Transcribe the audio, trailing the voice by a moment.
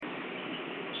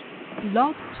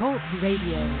Blog Talk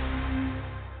Radio.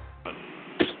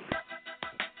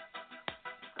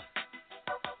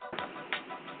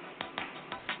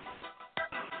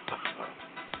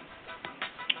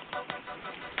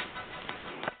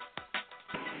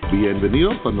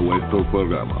 Bienvenidos a nuestro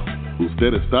programa.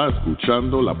 Usted está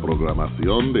escuchando la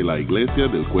programación de la Iglesia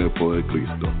del Cuerpo de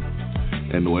Cristo.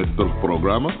 En nuestros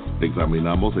programas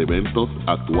examinamos eventos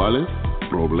actuales,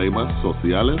 problemas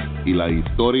sociales y la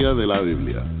historia de la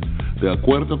Biblia, de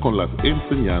acuerdo con las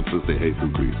enseñanzas de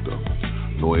Jesucristo.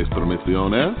 Nuestra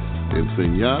misión es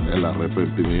enseñar el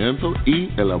arrepentimiento y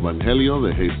el Evangelio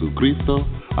de Jesucristo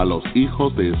a los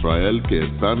hijos de Israel que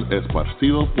están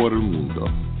esparcidos por el mundo.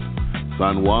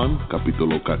 San Juan,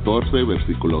 capítulo 14,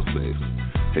 versículo 6.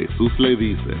 Jesús le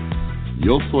dice: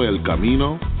 Yo soy el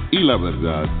camino y la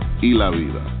verdad y la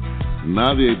vida.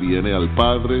 Nadie viene al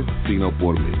Padre sino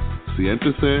por mí.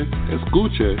 Siéntese,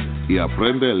 escuche y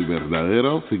aprende el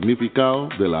verdadero significado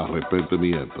del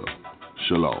arrepentimiento.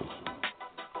 Shalom.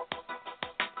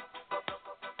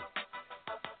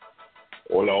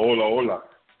 Hola, hola, hola.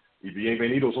 Y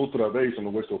bienvenidos otra vez a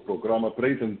nuestro programa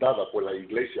presentado por la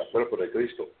Iglesia Cuerpo de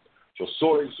Cristo. Yo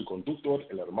soy su conductor,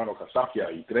 el hermano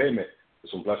Casaquia, y créeme,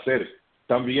 es un placer,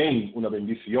 también una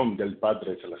bendición del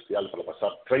Padre Celestial para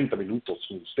pasar 30 minutos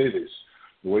con ustedes,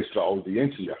 nuestra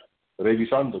audiencia,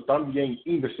 revisando, también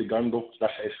investigando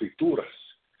las Escrituras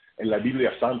en la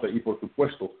Biblia Santa y, por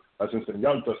supuesto, las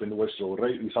enseñanzas de nuestro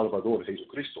Rey y Salvador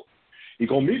Jesucristo. Y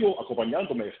conmigo,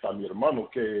 acompañándome, está mi hermano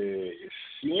que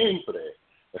siempre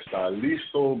está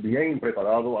listo, bien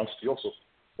preparado, ansioso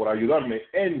por ayudarme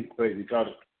en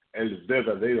predicar el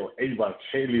verdadero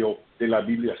evangelio de la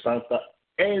Biblia Santa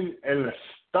en el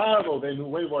estado de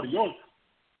Nuevo York.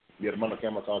 Mi hermano, ¿qué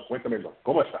más? Cuéntamelo,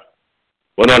 ¿cómo está?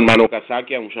 Bueno, hermano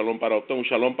Casaquia, un shalom para usted, un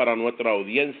shalom para nuestra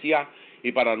audiencia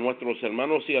y para nuestros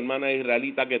hermanos y hermanas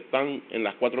israelitas que están en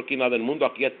las cuatro esquinas del mundo.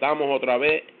 Aquí estamos otra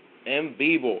vez en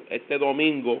vivo este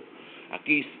domingo,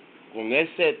 aquí con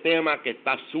ese tema que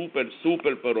está súper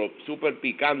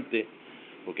picante,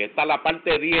 porque esta es la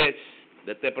parte 10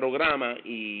 de este programa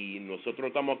y nosotros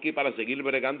estamos aquí para seguir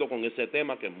bregando con ese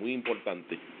tema que es muy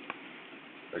importante.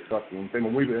 Exacto, un tema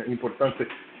muy importante.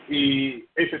 Y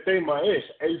ese tema es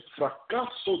el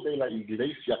fracaso de la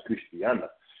iglesia cristiana.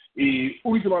 Y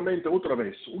últimamente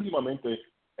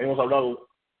hemos hablado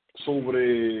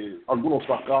sobre algunos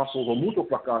fracasos o muchos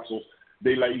fracasos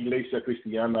de la iglesia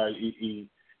cristiana y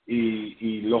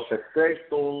los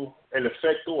efectos,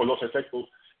 los efectos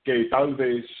que tal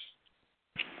vez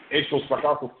estos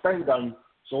fracasos tengan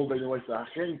sobre nuestra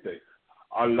gente.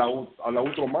 A la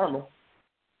otra mano,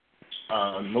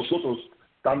 nosotros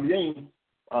también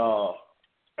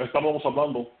estábamos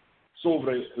hablando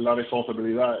sobre la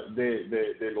responsabilidad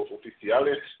de los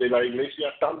oficiales de la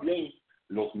iglesia, también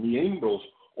los miembros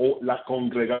o la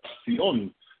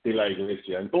congregación de la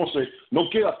iglesia. Entonces, no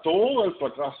queda todo el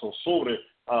fracaso sobre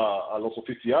a los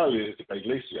oficiales de la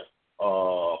iglesia.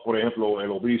 Por ejemplo,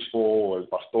 el obispo, el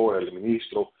pastor, el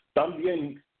ministro.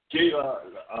 También queda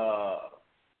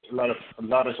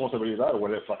la responsabilidad o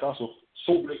el fracaso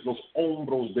sobre los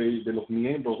hombros de los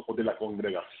miembros o de la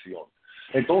congregación.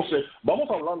 Entonces, vamos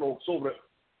hablando sobre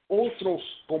otros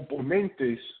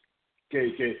componentes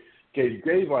que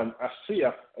llevan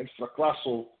hacia el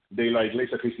fracaso de la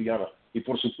iglesia cristiana. Y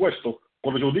por supuesto,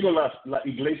 cuando yo digo la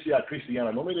iglesia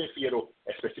cristiana, no me refiero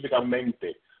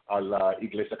específicamente a la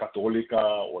iglesia católica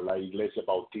o la iglesia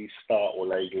bautista o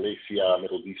la iglesia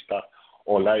metodista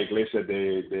o la iglesia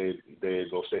de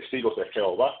los testigos de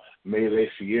Jehová. Me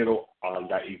refiero a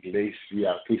la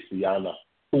iglesia cristiana,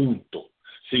 punto.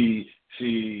 Si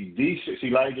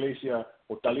la iglesia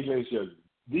o tal iglesia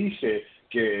dice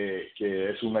que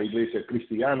es una iglesia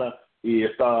cristiana y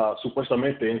está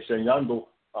supuestamente enseñando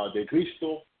de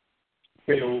Cristo,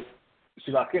 pero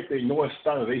si la gente no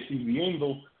está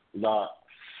recibiendo la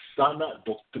sana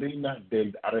doctrina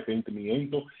del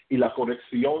arrepentimiento y la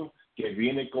corrección que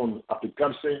viene con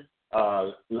aplicarse a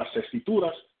las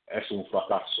escrituras, es un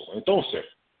fracaso. Entonces,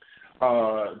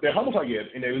 dejamos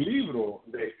ayer en el libro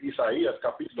de Isaías,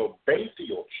 capítulo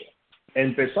 28,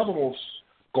 empezábamos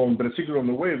con versículo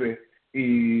 9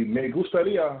 y me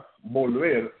gustaría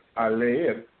volver a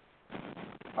leer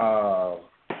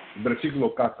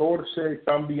versículo 14,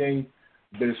 también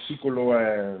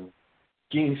versículo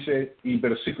 15 y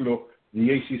versículo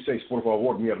 16, por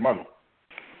favor, mi hermano.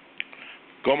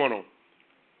 ¿Cómo no?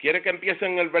 ¿Quiere que empiece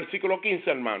en el versículo 15,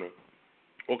 hermano?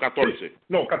 ¿O 14? Sí.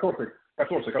 No, 14,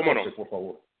 no? Por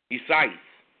favor. Isaías,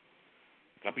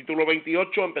 capítulo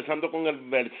 28, empezando con el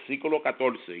versículo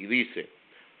 14, y dice: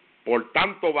 Por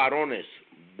tanto, varones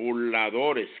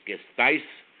burladores que estáis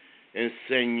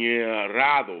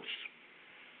enseñados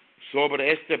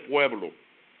sobre este pueblo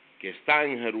que está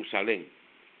en Jerusalén,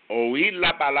 oíd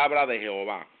la palabra de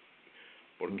Jehová,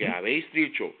 porque habéis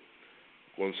dicho,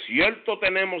 concierto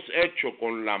tenemos hecho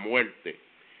con la muerte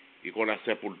y con la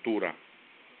sepultura.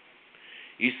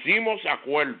 Hicimos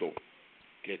acuerdo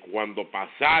que cuando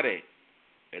pasare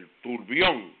el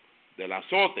turbión del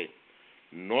azote,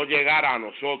 no llegara a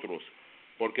nosotros,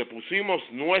 porque pusimos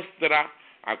nuestra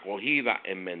acogida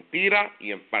en mentira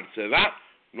y en falsedad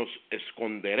nos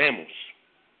esconderemos.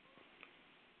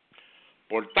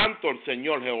 Por tanto, el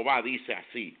Señor Jehová dice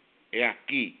así, he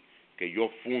aquí que yo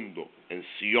fundo en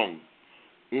Sión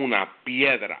una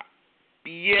piedra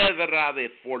de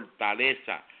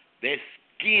fortaleza, de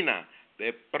esquina,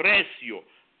 de precio,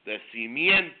 de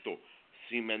cimiento,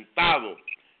 cimentado.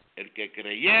 El que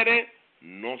creyere,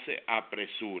 no se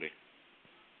apresure.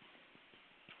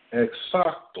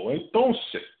 Exacto.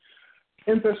 Entonces,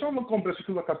 empezamos con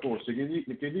versículo 14,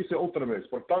 que dice otra vez,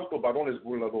 por tanto, varones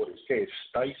burladores, que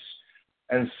estáis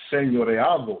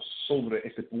enseñoreados sobre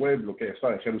este pueblo que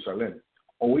está en Jerusalén,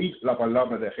 oíd la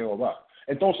palabra de Jehová.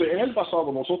 Entonces, en el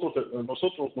pasado,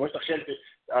 nuestra gente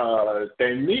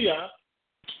tenía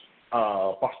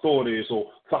pastores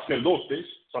o sacerdotes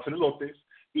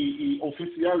y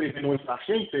oficiales de nuestra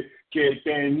gente que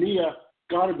tenía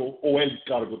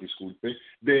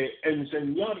de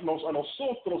enseñarnos a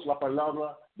nosotros la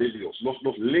palabra de Dios,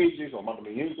 los leyes, los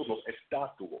mandamientos, los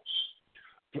estatutos.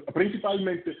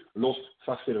 Principalmente los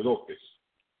sacerdotes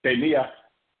tenían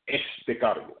este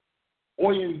cargo.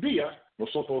 Hoy en día,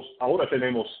 nosotros ahora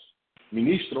tenemos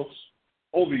ministros,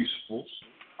 obispos,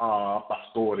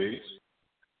 pastores,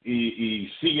 y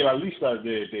sigue la lista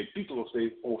de títulos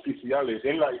de oficiales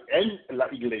en la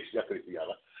iglesia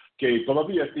cristiana, que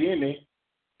todavía tiene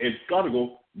el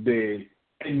cargo de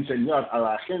enseñar a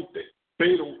la gente.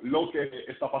 Pero lo que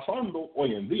está pasando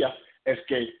hoy en día es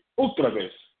que, otra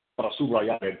vez, para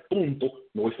subrayar el punto,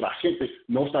 nuestra gente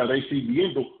no está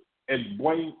recibiendo el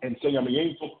buen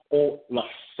enseñamiento o la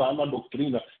sana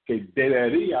doctrina que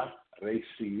debería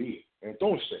recibir.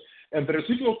 Entonces, en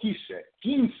versículo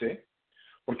 15,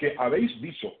 porque habéis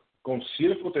dicho,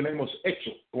 concierto tenemos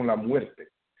hecho con la muerte,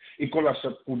 y con la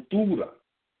sepultura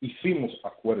hicimos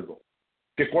acuerdo,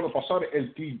 que cuando pasare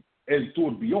el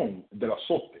turbión del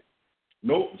azote,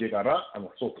 no llegará a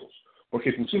nosotros,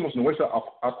 porque pusimos nuestra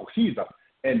acogida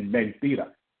en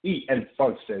mentira, y en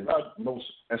falsedad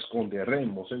nos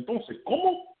esconderemos. Entonces,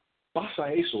 ¿cómo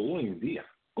pasa eso hoy en día?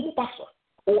 ¿Cómo pasa?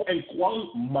 ¿O en cuál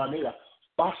manera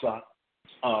pasa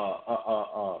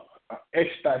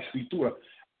esta escritura,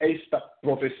 esta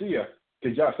profecía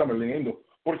que ya estamos leyendo?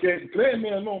 Porque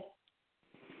créeme o no,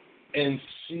 en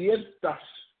ciertas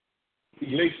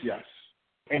iglesias,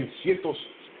 en ciertos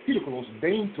círculos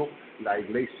dentro de la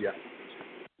iglesia,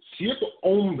 ciertos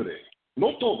hombres,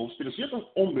 no todos, pero ciertos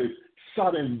hombres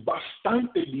saben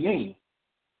bastante bien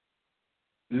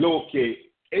lo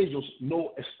que ellos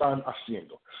no están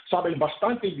haciendo. Saben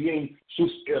bastante bien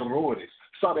sus errores.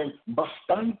 Saben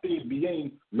bastante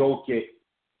bien lo que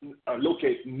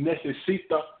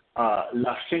necesita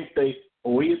la gente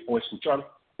oír o escuchar,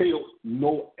 pero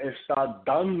no está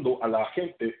dando a la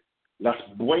gente las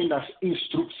buenas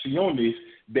instrucciones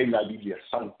de la Biblia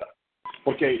Santa.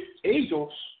 Porque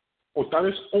ellos, o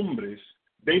tales hombres,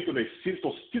 dentro de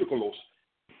ciertos círculos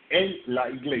en la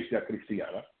iglesia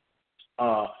cristiana,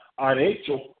 han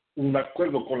hecho un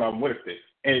acuerdo con la muerte,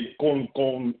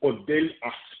 con del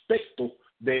aspecto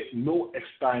de no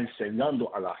estar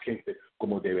enseñando a la gente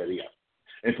como debería.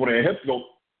 Por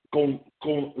ejemplo,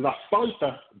 con la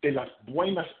falta de las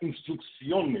buenas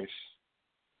instrucciones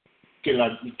que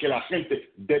la gente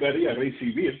debería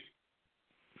recibir,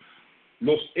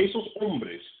 esos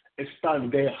hombres están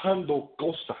dejando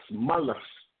cosas malas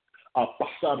a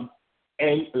pasar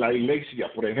en la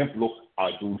iglesia. Por ejemplo,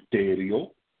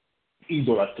 adulterio,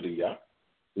 idolatría,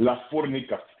 la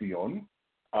fornicación,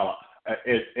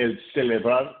 el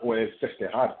celebrar o el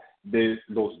festejar de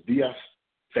los días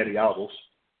feriados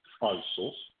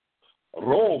falsos,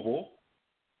 robo,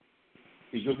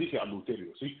 y yo dije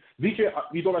adulterio, ¿sí? Dije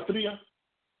idolatría,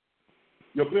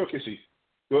 yo creo que sí.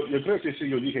 Yo creo que sí,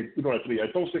 yo dije idolatría.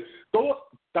 Entonces, todas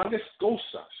tales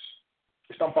cosas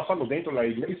están pasando dentro de la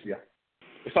iglesia,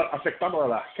 están afectando a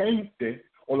la gente,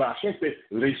 o la gente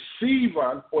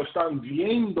reciban o están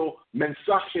viendo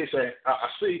mensajes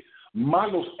así,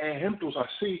 malos ejemplos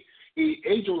así, y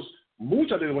ellos,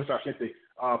 mucha de nuestra gente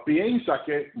piensa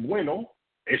que, bueno,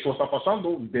 eso está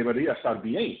pasando, debería estar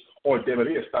bien, o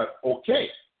debería estar ok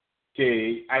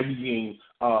que alguien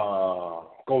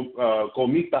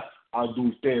comita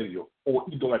adulterio o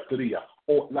idolatría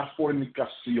o la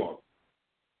fornicación.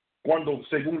 Cuando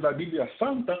según la Biblia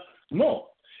Santa, no.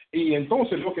 Y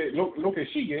entonces lo que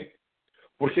sigue,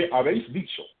 porque habéis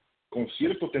dicho, con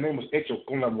cierto tenemos hecho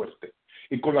con la muerte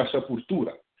y con la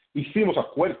sepultura, hicimos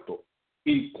acuerdo,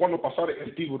 y cuando pasare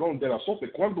el tiburón del azote,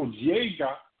 cuando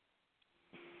llega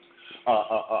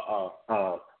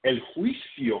el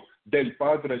juicio del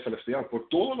Padre Celestial por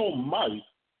todo lo mal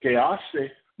que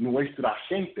hace nuestra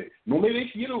gente. No me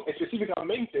refiero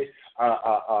específicamente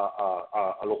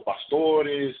a los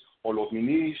pastores o los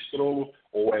ministros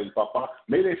o el papá,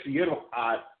 me refiero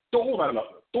a toda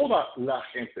la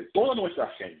gente, toda nuestra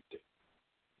gente.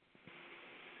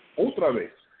 Otra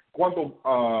vez, cuando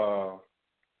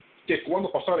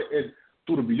pasare el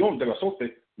turbión del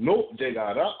azote, no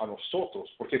llegará a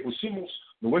nosotros, porque pusimos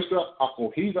nuestra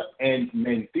acogida en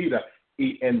mentira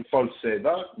y en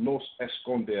falsedad nos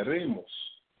esconderemos.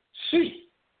 Sí,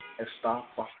 está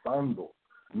pasando.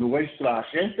 Nuestra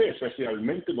gente,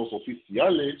 especialmente los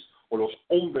oficiales o los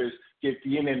hombres que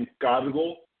tienen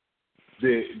cargo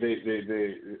de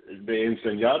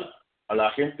enseñar a la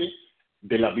gente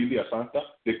de la Biblia Santa,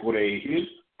 de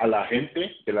corregir a la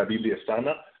gente de la Biblia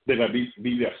Sana, de la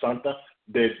Biblia Santa,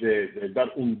 de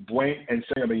dar un buen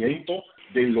enseñamiento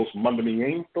de los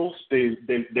mandamientos,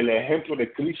 del ejemplo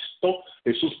de Cristo,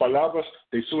 de sus palabras,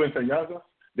 de su enseñanza,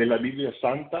 de la Biblia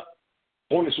Santa,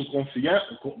 pone su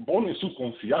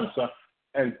confianza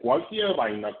en cualquier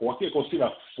vaina, cualquier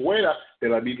cosita fuera de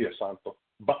la Biblia Santa,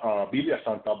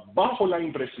 bajo la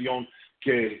impresión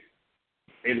que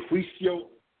el juicio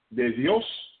de Dios,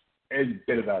 el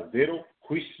verdadero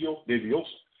juicio de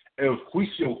Dios, el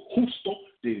juicio justo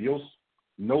de Dios,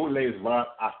 no les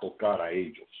va a tocar a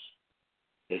ellos.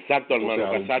 Exacto,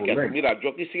 hermano Casaquia. Mira,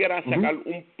 yo quisiera sacar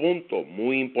un punto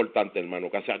muy importante, hermano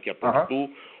Casaquia, porque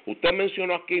usted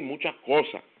mencionó aquí muchas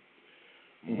cosas,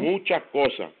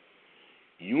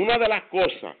 y una de las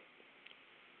cosas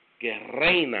que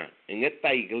reina en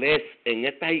estas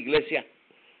iglesias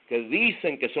que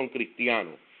dicen que son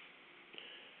cristianos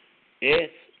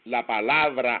es la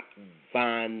palabra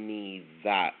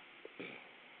vanidad.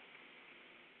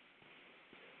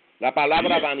 La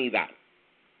palabra vanidad.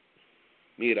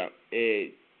 Mira,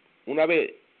 una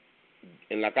vez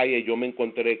en la calle yo me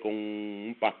encontré con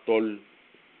un pastor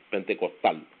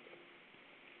pentecostal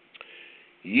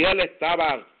y él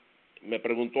me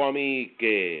preguntó a mí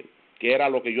qué era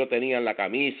lo que yo tenía en la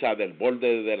camisa del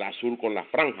borde del azul con la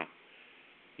franja.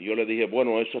 Y yo le dije,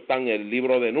 bueno, eso está en el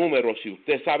libro de Números. Si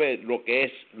usted sabe lo que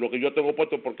es, lo que yo tengo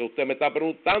puesto, porque usted me está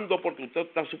preguntando, porque usted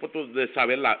está supuesto de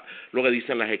saber lo que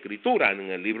dicen las Escrituras. En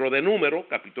el libro de Números,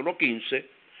 capítulo 15,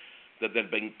 desde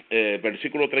el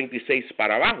versículo 36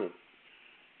 para abajo.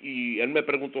 Y él me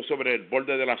preguntó sobre el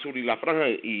borde del azul y la franja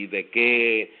y de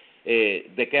qué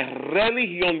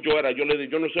religión yo era. Yo le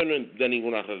dije, yo no soy de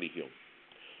ninguna religión.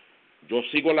 Yo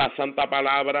sigo la santa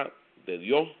palabra de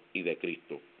Dios y de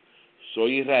Cristo.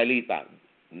 Soy israelita,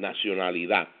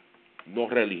 nacionalidad, no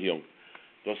religión.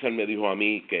 Entonces él me dijo a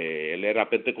mí que él era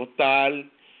pentecostal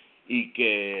y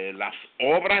que las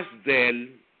obras de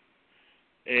él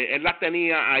las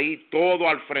tenía ahí todo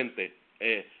al frente.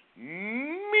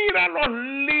 Mira los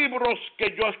libros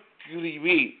que yo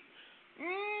escribí.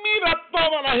 Mira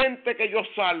toda la gente que yo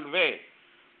salvé.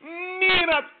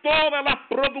 Mira todas las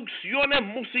producciones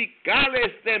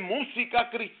musicales de música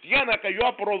cristiana que yo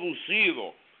he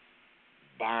producido.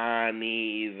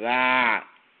 Vanidad.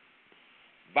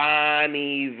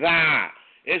 Vanidad.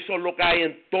 Eso es lo que hay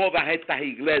en todas estas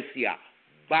iglesias.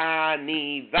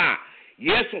 Vanidad.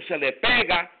 Y eso se le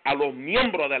pega a los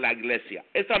miembros de la iglesia.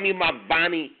 Esa misma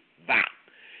vanidad.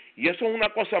 Y eso es una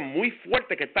cosa muy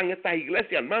fuerte que está en estas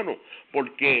iglesias, hermano.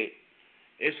 Porque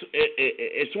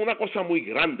es una cosa muy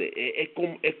grande. Es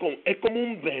como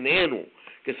un veneno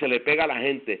que se le pega a la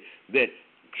gente. De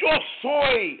yo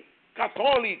soy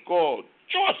católico.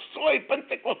 Yo soy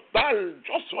pentecostal,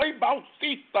 yo soy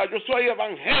bautista, yo soy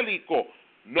evangélico.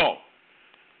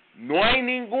 No hay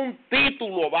ningún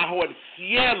título bajo el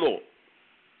cielo,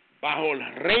 bajo el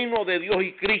reino de Dios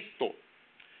y Cristo,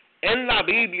 en la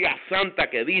Biblia Santa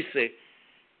que dice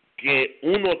que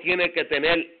uno tiene que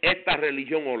tener esta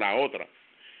religión o la otra.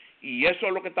 Y eso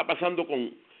es lo que está pasando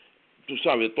con, tú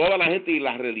sabes, toda la gente y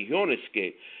las religiones,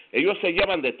 que ellos se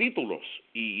llevan de títulos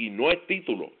y no es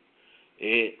título.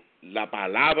 La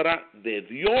palabra de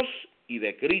Dios y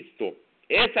de Cristo.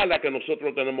 Esa es la que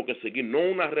nosotros tenemos que seguir, no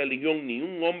una religión, ni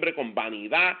un hombre con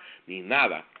vanidad, ni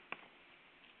nada.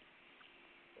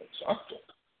 Exacto.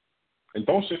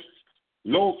 Entonces,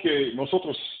 lo que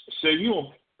nosotros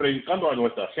seguimos predicando a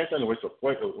nuestra gente, a nuestro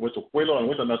pueblo, a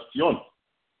nuestra nación,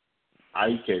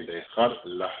 hay que dejar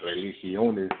las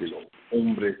religiones de los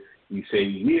hombres y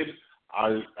seguir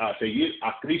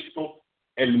a Cristo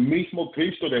el mismo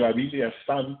Cristo de la Biblia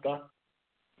Santa,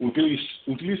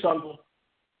 utilizando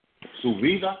su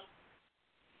vida,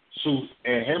 sus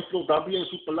ejemplos, también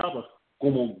sus palabras,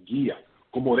 como guía,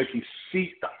 como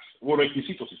requisitos,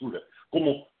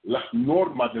 como las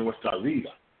normas de nuestra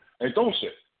vida.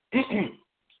 Entonces,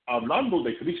 hablando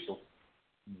de Cristo,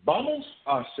 vamos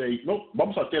a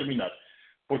terminar,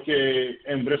 porque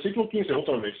en versículo 15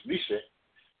 otra vez dice,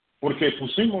 porque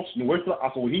pusimos nuestra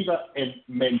acogida en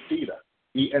mentira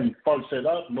y en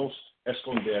falsedad nos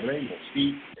esconderemos.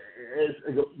 Y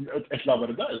es la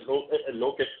verdad, es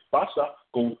lo que pasa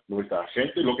con nuestra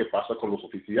gente, lo que pasa con los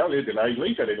oficiales de la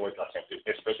iglesia de nuestra gente,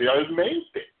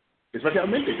 especialmente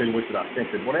de nuestra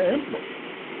gente. Por ejemplo,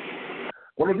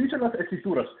 cuando dicen las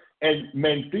escrituras, en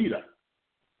mentira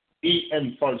y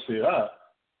en falsedad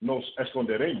nos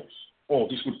esconderemos.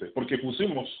 Porque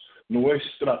pusimos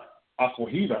nuestra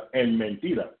acogida en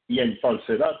mentira y en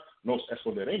falsedad nos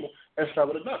esconderemos. Es la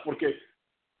verdad, porque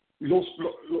los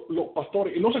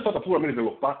pastores, y no se trata puramente de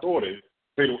los pastores,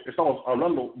 pero estamos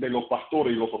hablando de los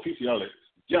pastores y los oficiales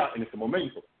ya en este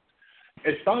momento,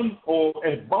 es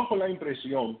bajo la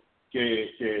impresión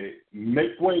que me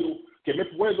puedo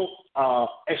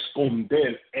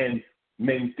esconder en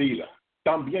mentira.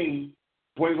 También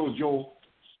puedo yo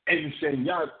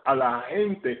enseñar a la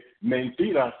gente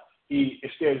mentiras y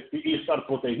estar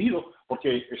protegido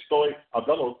porque estoy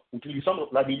utilizando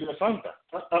la Biblia Santa.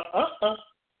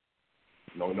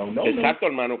 No. Exacto,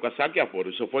 hermano Casaquia, por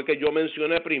eso fue que yo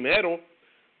mencioné primero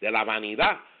de la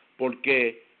vanidad,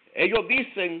 porque ellos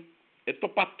dicen,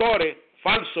 estos pastores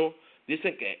falsos,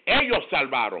 dicen que ellos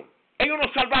salvaron. Ellos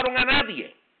no salvaron a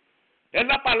nadie. Es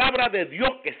la palabra de Dios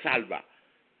que salva.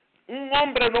 Un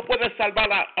hombre no puede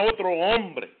salvar a otro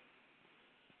hombre.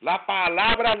 La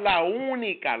palabra es la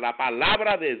única, la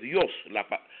palabra de Dios, las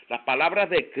palabras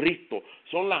de Cristo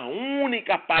son las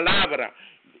únicas palabras.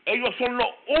 Ellos son los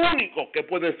únicos que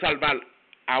pueden salvar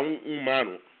a un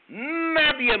humano.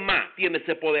 Nadie más tiene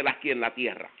ese poder aquí en la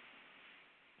tierra.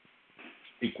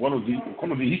 Y cuando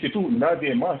dijiste tú,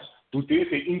 nadie más, tú tienes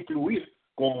que incluir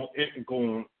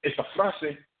con esta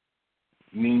frase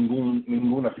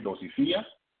ninguna filosofía,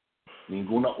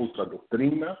 ninguna otra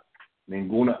doctrina,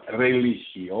 ninguna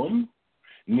religión,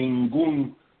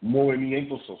 ningún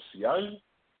movimiento social,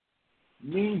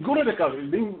 ninguna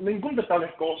de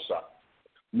tales cosas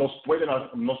nos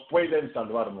pueden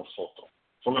salvar a nosotros.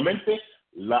 Solamente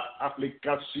la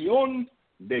aplicación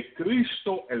de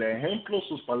Cristo, el ejemplo,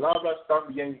 sus palabras,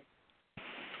 también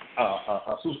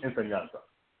a sus enseñanzas.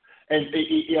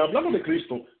 Y hablando de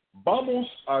Cristo, vamos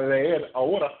a leer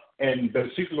ahora en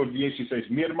versículo 16.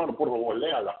 Mi hermano, por favor,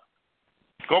 léala.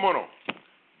 ¿Cómo no?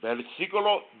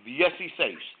 Versículo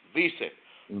 16 dice,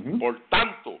 Por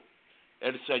tanto,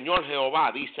 el Señor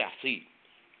Jehová dice así,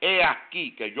 he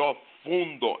aquí que yo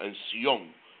fundo en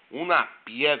Sión una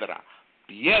piedra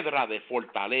de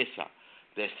fortaleza,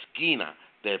 de esquina,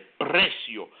 de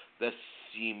precio, de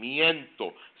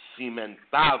cimiento,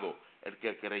 cimentado. El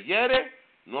que creyere,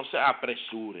 no se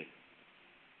apresure.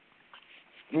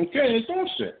 Ok,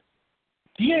 entonces,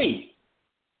 ¿quién?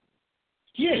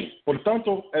 Por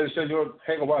tanto, el Señor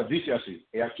Jehová dice así,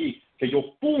 he aquí que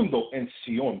yo fundo en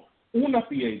Sión una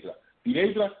piedra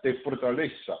de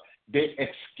fortaleza, de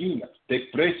esquina, de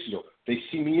precio, de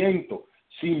cimiento,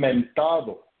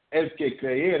 cimentado. El que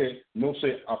creyere, no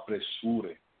se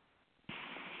apresure.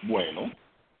 Bueno,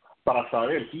 para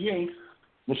saber quién,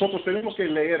 nosotros tenemos que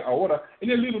leer ahora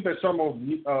en el libro de Salmo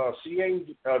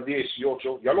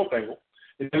 118, ya lo tengo,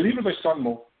 en el libro de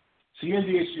Salmo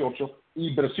 118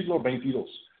 y versículo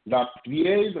 22. La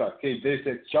piedra que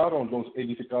desecharon los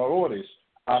edificadores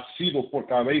ha sido por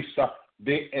cabeza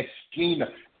de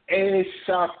esquina.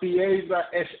 Esa piedra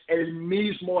es el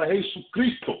mismo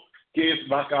Jesucristo, que es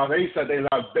la cabeza de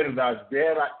la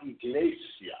verdadera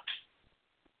iglesia.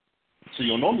 ¿Sí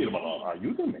o no, mi hermano?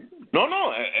 Ayúdame.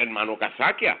 No, hermano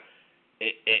Casaquia,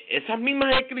 esas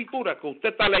mismas escrituras que usted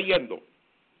está leyendo,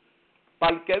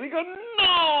 para el que diga,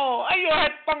 no, ellos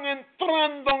están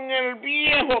entrando en el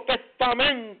Viejo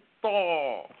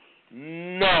Testamento.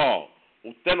 No,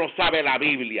 usted no sabe la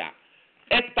Biblia.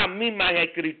 Estas mismas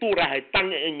escrituras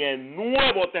están en el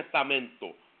Nuevo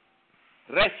Testamento,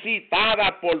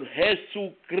 recitada por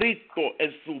Jesucristo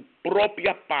en su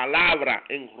propia palabra,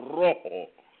 en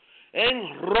rojo,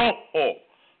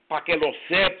 para que lo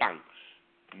sepan.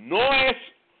 No es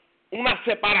una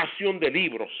separación de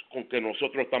libros con que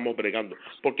nosotros estamos bregando,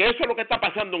 porque eso es lo que está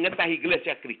pasando en estas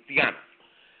iglesias cristianas,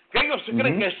 que ellos se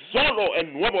creen que es solo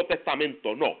el Nuevo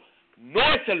Testamento. No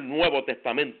es el Nuevo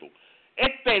Testamento.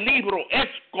 Este libro es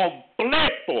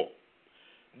completo,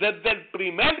 desde el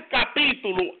primer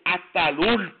capítulo hasta el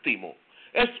último.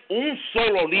 Es un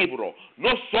solo libro, no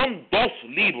son dos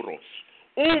libros.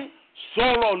 Un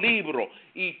solo libro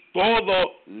y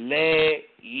todo lee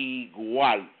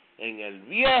igual en el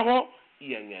Viejo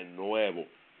y en el Nuevo.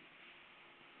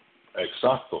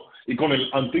 Exacto. Y con el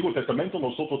Antiguo Testamento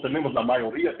nosotros tenemos la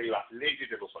mayoría de las leyes,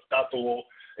 de los tratados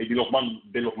y de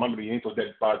los mandamientos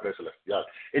del Padre Celestial.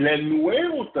 En el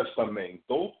Nuevo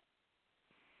Testamento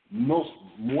nos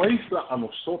muestra a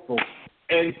nosotros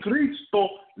en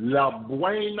Cristo la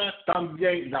buena,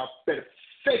 también la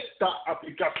perfecta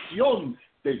aplicación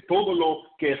de todo lo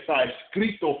que está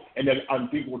escrito en el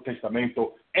Antiguo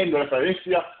Testamento en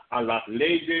referencia a las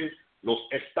leyes, los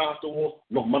estatutos,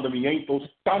 los mandamientos,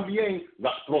 también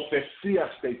las profecías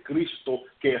de Cristo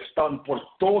que están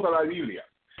por toda la Biblia.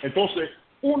 Entonces,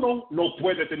 uno no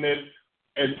puede tener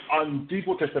el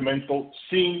Antiguo Testamento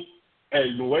sin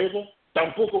el Nuevo,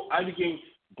 tampoco alguien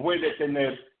puede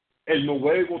tener el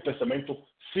Nuevo Testamento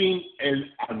sin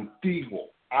el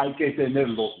Antiguo. Hay que tener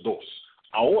los dos.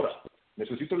 Ahora,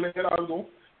 necesito leer algo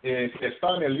que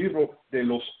está en el libro de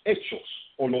los Hechos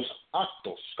o los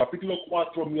Actos, capítulo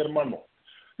 4, mi hermano.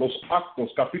 Los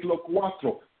Actos, capítulo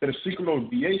 4, versículos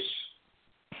 10,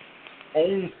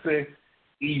 11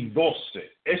 y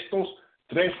 12. Estos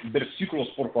 3 versículos,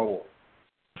 por favor.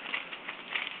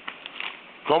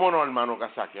 ¿Cómo no, hermano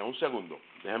Casaquia? Un segundo,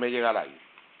 déjame llegar ahí.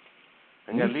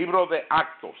 En el libro de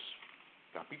Actos,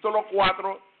 capítulo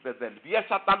 4, desde el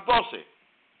 10 hasta el 12.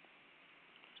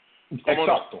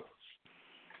 Exacto. No?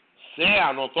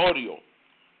 Sea notorio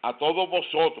a todos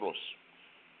vosotros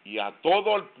y a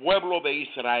todo el pueblo de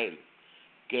Israel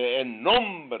que en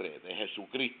nombre de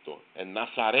Jesucristo, el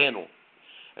Nazareno,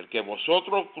 el que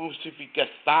vosotros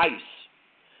crucificasteis,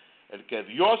 el que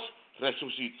Dios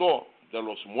resucitó de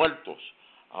los muertos,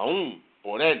 aún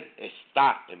por él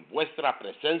está en vuestra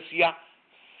presencia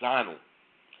sano.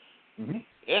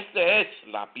 Esta es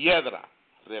la piedra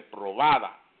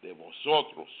reprobada de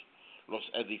vosotros, los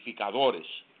edificadores,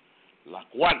 la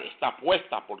cual está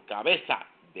puesta por cabeza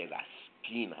de la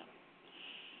esquina.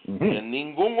 En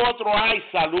ningún otro hay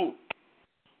salud,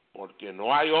 porque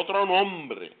no hay otro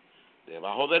nombre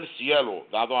debajo del cielo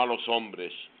dado a los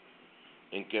hombres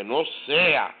en que no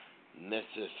sea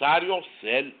necesario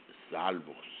ser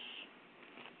salvos.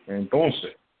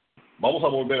 Entonces, vamos a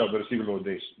volver al versículo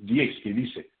 10 que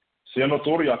dice: sea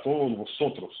notorio a todos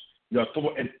vosotros y a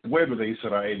todo el pueblo de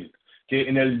Israel que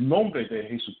en el nombre de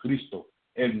Jesucristo,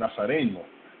 el Nazareno,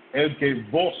 el que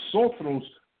vosotros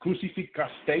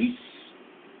crucificasteis,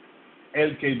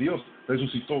 el que Dios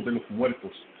resucitó de los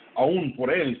muertos, aún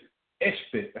por él,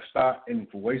 está en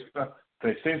vuestra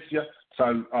presencia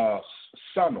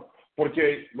sano.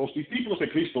 Porque los discípulos de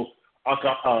Cristo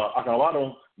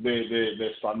acabaron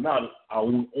de sanar a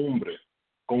un hombre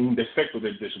con un defecto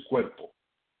de su cuerpo.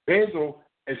 Pedro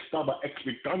estaba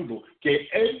explicando que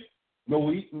él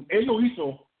no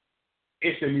hizo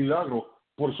ese milagro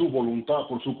por su voluntad,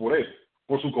 por su poder,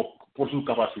 por su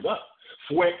capacidad.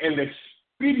 Fue el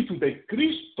Espíritu de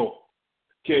Cristo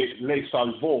que le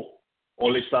salvó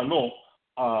o le sanó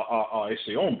a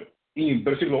ese hombre. Y en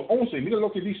versículo 11, mira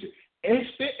lo que dice: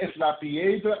 este es la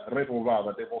piedra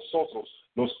reprobada de vosotros,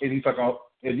 los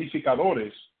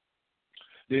edificadores,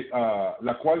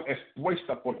 la cual es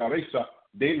puesta por cabeza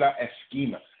de la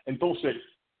esquina. Entonces,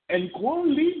 ¿en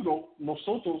cuál libro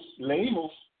nosotros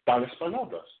leímos tales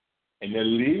palabras? En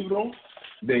el libro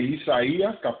de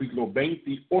Isaías, capítulo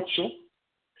 28,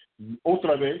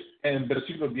 otra vez en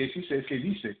versículo 16, que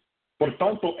dice: por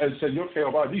tanto, el Señor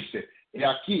Jehová dice: he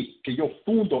aquí que yo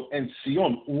fundo en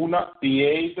Sión una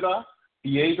piedra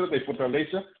de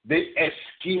fortaleza, de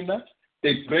esquina,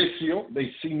 de precio,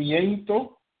 de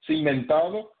cimiento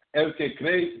cimentado. El que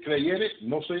creyere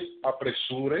no se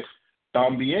apresure.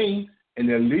 También en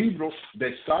el libro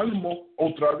de Salmo,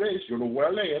 otra vez, yo lo voy a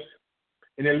leer,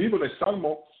 en el libro de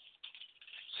Salmo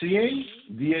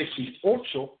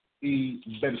 118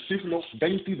 y versículo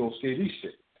 22, que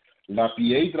dice: la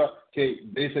piedra que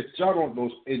desecharon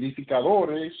los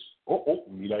edificadores,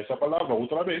 mira esa palabra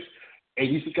otra vez,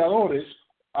 edificadores,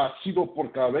 ha sido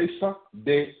por cabeza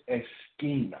de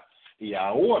esquina. Y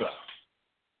ahora,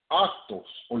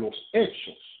 Actos o los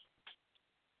Hechos,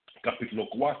 capítulo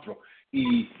 4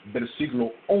 y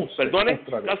versículo 11. Perdone,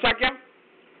 Casaquia.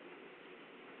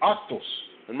 Actos.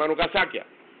 Hermano Casaquia.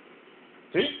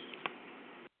 ¿Sí?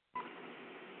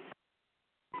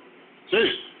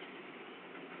 Sí.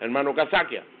 Hermano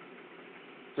Casaquia.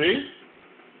 ¿Sí?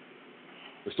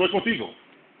 Estoy contigo.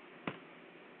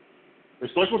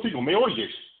 ¿Me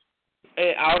oyes?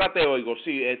 Ahora te oigo,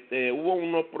 sí. Hubo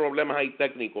unos problemas ahí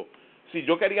técnicos. Sí,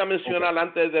 yo quería mencionar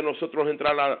antes de nosotros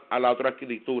entrar a la otra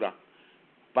escritura.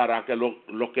 para que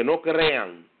los que no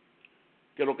crean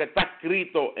que lo que está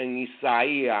escrito en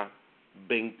Isaías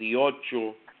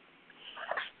 28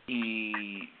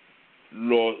 y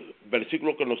los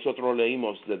versículos que nosotros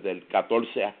leímos desde el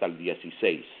 14 hasta el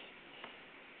 16.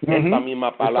 Esta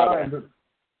misma palabra,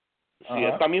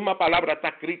 esta misma palabra está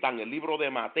escrita en el libro de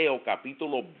Mateo,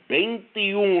 capítulo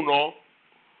 21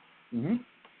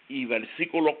 y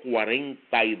versículo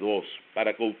 42,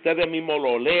 para que ustedes mismos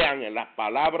lo lean en las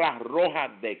palabras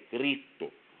rojas de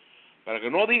Cristo. Para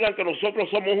que no digan que nosotros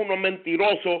somos unos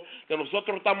mentirosos, que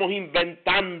nosotros estamos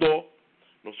inventando.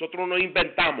 Nosotros no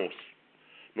inventamos.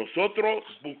 Nosotros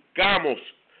buscamos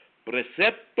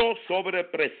precepto sobre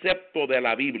precepto de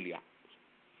la Biblia.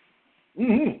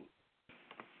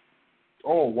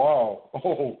 Oh, wow.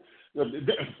 Oh,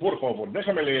 por favor,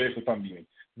 déjame leer eso también.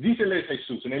 Dícele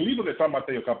Jesús en el libro de San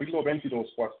Mateo, capítulo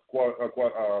 22,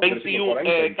 21,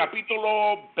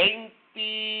 capítulo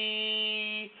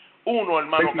 21,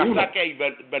 hermano, 21. Casaque, y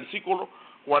versículo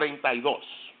 42.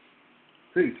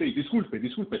 Sí, disculpe.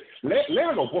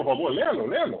 Léalo, por favor,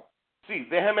 léalo. Sí,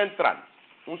 déjeme entrar.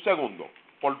 Un segundo,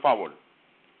 por favor.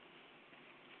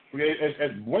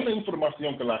 Es buena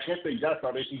información que la gente ya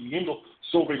está recibiendo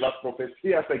sobre las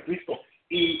profecías de Cristo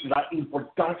y la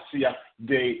importancia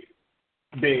de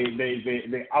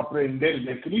aprender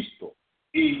de Cristo.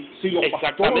 Y si los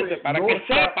exactamente, para no que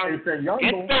sepan que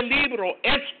este libro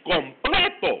es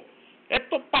completo.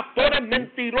 Estos pastores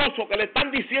mentirosos que le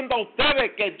están diciendo a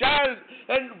ustedes que ya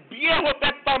el Viejo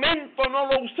Testamento no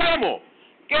lo usamos.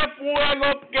 ¿Qué fue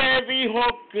lo que dijo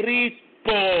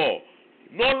Cristo?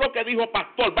 No lo que dijo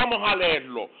pastor. Vamos a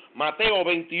leerlo. Mateo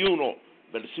 21,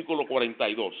 versículo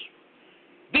 42.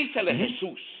 Dícele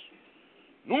Jesús: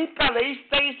 ¿nunca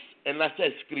leísteis en las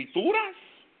Escrituras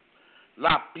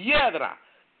la piedra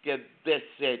que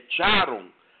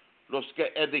desecharon los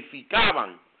que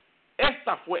edificaban?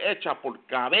 Esta fue hecha por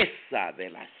cabeza de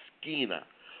la esquina.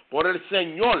 Por el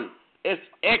Señor es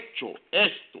hecho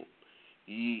esto,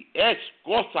 y es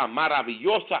cosa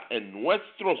maravillosa en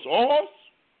nuestros ojos.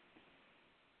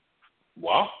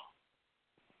 Wow.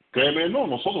 Créeme, no,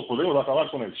 nosotros podemos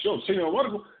acabar con el show. Sin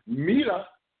embargo, mira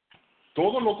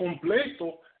todo lo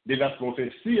completo de las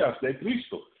profecías de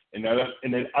Cristo en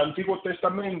el Antiguo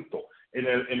Testamento, en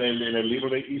el libro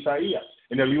de Isaías,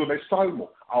 en el libro de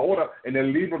Salmo, ahora en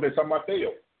el libro de San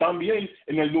Mateo, también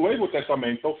en el Nuevo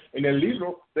Testamento, en el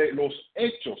libro de los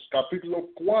Hechos, capítulo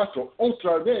 4,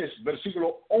 otra vez,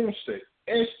 versículo 11.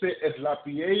 Este es la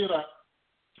piedra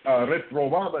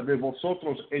reprobada de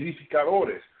vosotros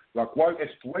edificadores, la cual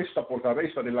es puesta por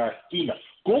cabeza de la esquina.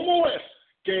 ¿Cómo es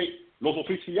que los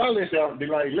oficiales de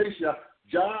la iglesia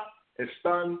ya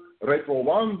están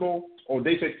reprobando o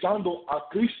desechando a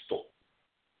Cristo?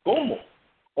 ¿Cómo?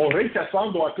 O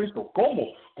rechazando a Cristo.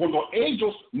 ¿Cómo? Cuando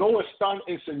ellos no están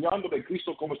enseñando de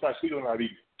Cristo como está escrito en la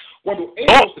Biblia. Cuando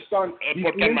ellos están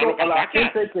diciendo a la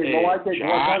gente que no hay que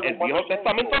guardar el Viejo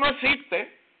Testamento no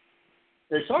existe.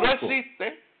 Exacto. No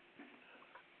existe.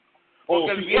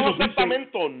 Porque el Viejo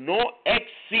Testamento no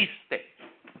existe.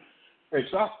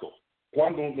 Exacto.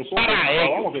 Cuando nosotros Para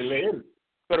acabamos de leer.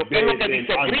 Pero ¿qué es lo que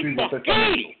dice Cristo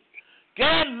aquí?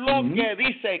 ¿Qué es lo que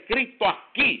dice Cristo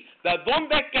aquí? ¿De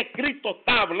dónde es que Cristo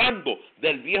está hablando?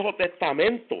 Del Viejo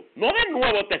Testamento, no del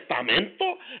Nuevo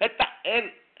Testamento. Está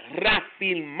él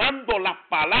reafirmando las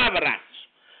palabras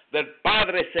del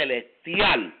Padre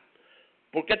Celestial.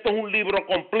 Porque esto es un libro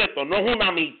completo, no es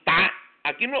una mitad.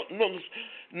 Aquí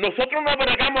nosotros no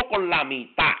bregamos con la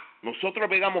mitad. Nosotros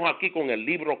bregamos aquí con el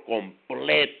libro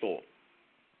completo.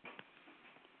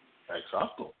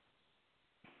 Exacto.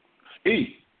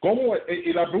 Y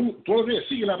todavía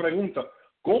sigue la pregunta,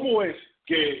 ¿cómo es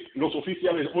que los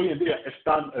oficiales hoy en día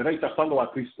están rechazando a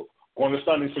Cristo? Cuando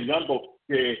están enseñando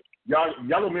que,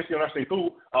 ya lo mencionaste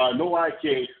tú, no hay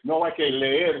que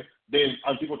leer del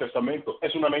Antiguo Testamento.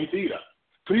 Es una mentira.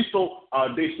 Cristo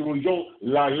destruyó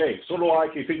la ley. Solo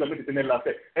hay que simplemente tener la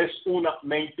fe. Es una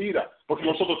mentira. Porque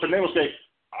nosotros tenemos que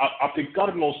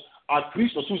aplicarnos a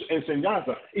Cristo, sus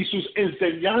enseñanzas. Y sus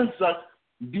enseñanzas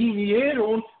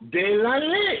vinieron de la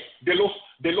ley, de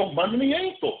los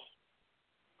mandamientos.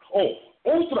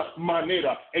 Otra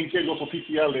manera en que los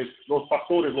oficiales, los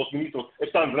pastores, los ministros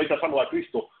están rechazando a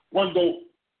Cristo, cuando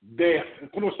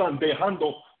están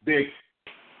dejando de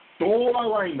toda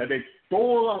vaina, de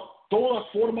toda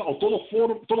forma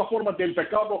del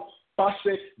pecado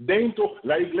pase dentro de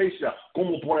la iglesia,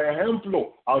 como por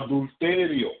ejemplo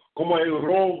adulterio, como el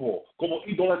robo, como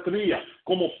idolatría,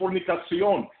 como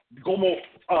fornicación, como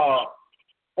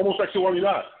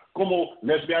homosexualidad, como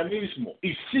lesbianismo,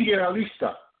 y sigue la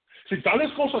lista. Si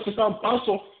tales cosas están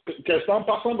que están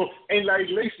pasando en la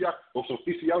iglesia, los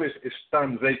oficiales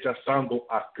están rechazando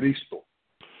a Cristo.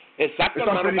 Exacto,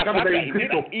 Están hermano predicando Casaca. de Y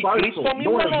Cristo mira, y falso, Cristo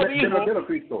mismo no lo el dijo. verdadero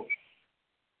Cristo.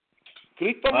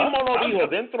 Cristo mismo lo dijo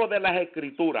dentro de las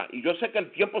Escrituras. Y yo sé que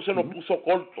el tiempo se nos puso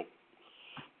corto.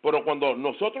 Pero cuando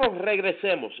nosotros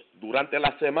regresemos durante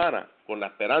la semana con la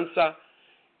esperanza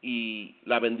y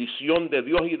la bendición de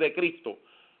Dios y de Cristo,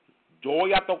 yo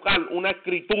voy a tocar una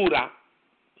escritura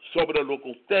sobre lo que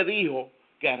usted dijo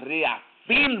que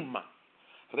reafirma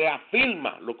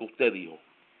lo que usted dijo.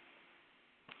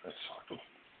 Exacto.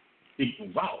 Y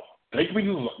wow, 3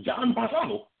 minutos ya han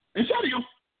pasado. ¿En serio?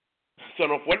 Se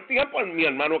nos fue el tiempo, mi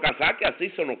hermano Casaque, así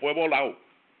se nos fue volado.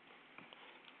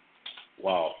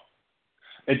 Wow.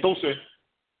 Entonces,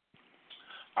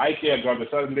 hay que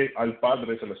agradecerle al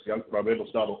Padre Celestial por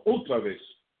habernos dado otra vez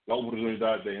la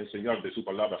oportunidad de enseñar de su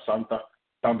palabra santa.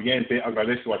 También te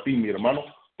agradezco a ti, mi hermano,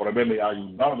 por haberme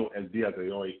ayudado el día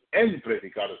de hoy en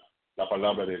predicar la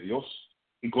palabra de Dios.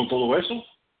 Y con todo eso,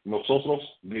 nosotros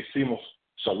decimos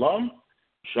shalom.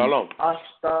 Shalom.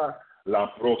 Hasta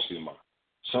la próxima.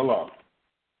 Shalom.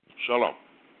 Shalom.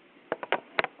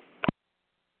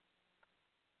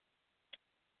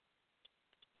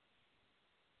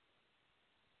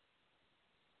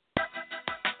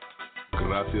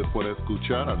 Gracias por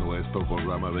escuchar a nuestro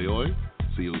programa de hoy.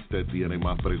 Si usted tiene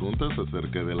más preguntas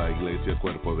acerca de la Iglesia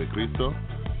Cuerpo de Cristo,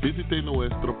 visite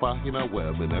nuestra página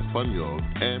web en español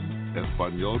en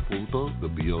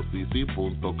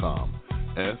español.thebocc.com.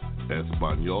 Es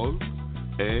español,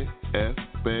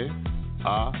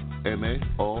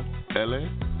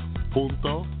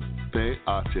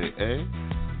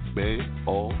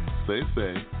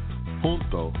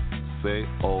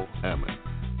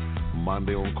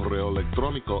 Mande un correo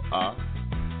electrónico a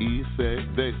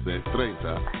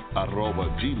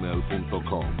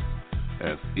icdc30@gmail.com.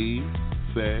 Es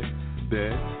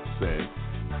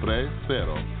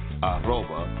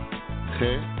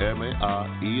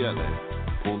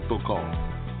icdc30@gmail.com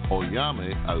o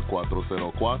llame al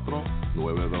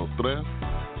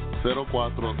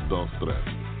 404-923-0423.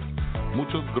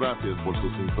 Muchas gracias por su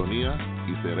sintonía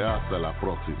y será hasta la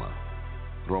próxima.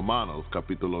 Romanos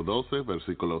capítulo 12,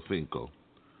 versículo 5.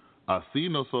 Así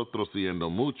nosotros, siendo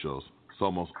muchos,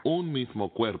 somos un mismo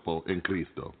cuerpo en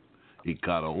Cristo, y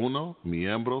cada uno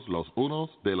miembros los unos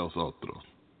de los otros.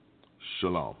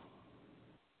 Shalom.